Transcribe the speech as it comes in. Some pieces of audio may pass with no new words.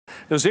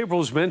As April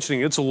was mentioning,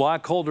 it's a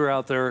lot colder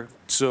out there,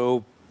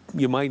 so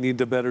you might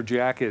need a better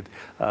jacket.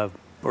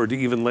 Or to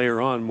even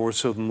layer on more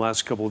so than the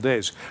last couple of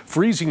days.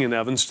 Freezing in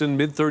Evanston,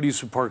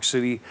 mid-30s in Park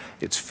City.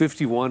 It's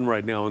 51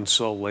 right now in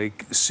Salt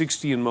Lake,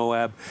 60 in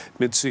Moab,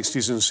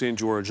 mid-60s in St.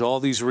 George.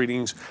 All these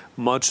readings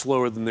much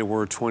lower than they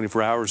were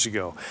 24 hours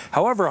ago.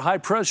 However, high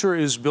pressure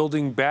is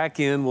building back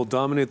in, will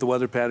dominate the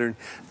weather pattern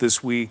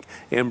this week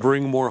and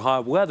bring more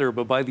hot weather.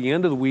 But by the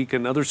end of the week,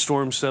 another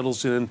storm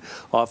settles in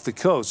off the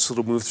coast.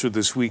 It'll move through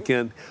this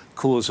weekend,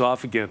 cool us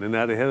off again. And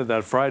ahead of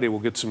that Friday, we'll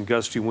get some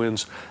gusty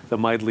winds that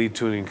might lead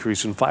to an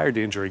increase in fire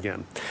danger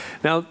again.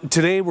 Now,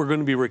 today we're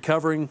going to be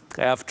recovering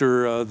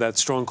after that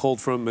strong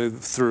cold front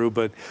moved through,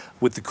 but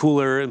with the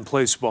cool air in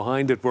place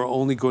behind it, we're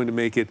only going to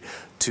make it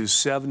to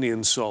 70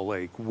 in Salt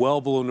Lake, well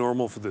below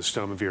normal for this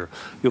time of year.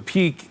 You'll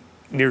peak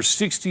near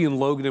 60 in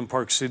Logan and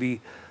Park City,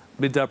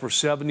 mid to upper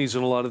 70s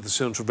in a lot of the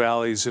Central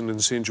Valleys, and in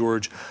St.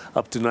 George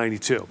up to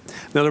 92.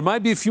 Now, there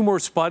might be a few more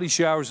spotty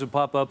showers that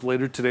pop up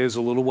later today as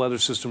a little weather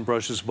system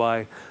brushes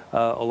by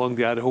along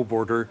the Idaho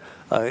border.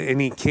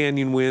 Any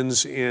canyon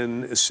winds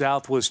in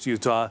southwest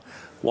Utah,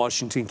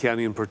 Washington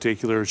County in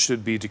particular,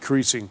 should be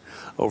decreasing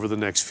over the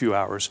next few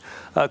hours.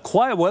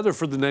 Quiet weather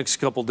for the next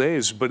couple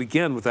days, but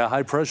again, with that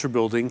high pressure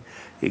building,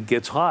 it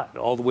gets hot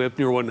all the way up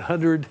near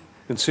 100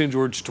 in St.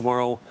 George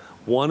tomorrow,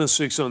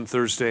 106 on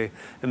Thursday,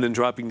 and then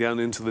dropping down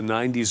into the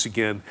 90s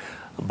again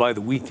by the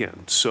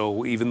weekend.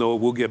 So even though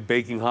it will get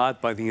baking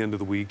hot by the end of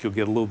the week, you'll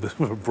get a little bit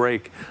of a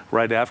break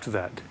right after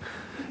that.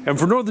 And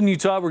for northern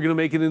Utah, we're going to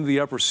make it into the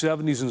upper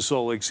 70s in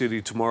Salt Lake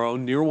City tomorrow,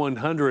 near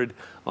 100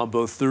 on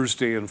both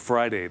Thursday and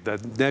Friday.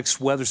 That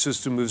next weather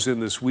system moves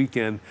in this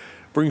weekend,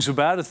 brings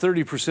about a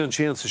 30%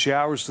 chance of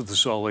showers to the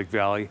Salt Lake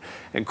Valley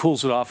and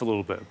cools it off a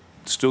little bit.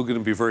 It's still going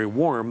to be very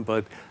warm,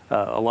 but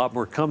a lot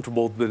more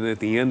comfortable than at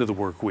the end of the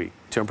work week.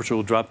 Temperature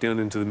will drop down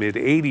into the mid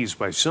 80s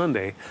by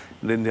Sunday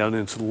and then down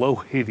into the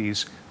low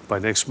 80s by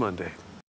next Monday.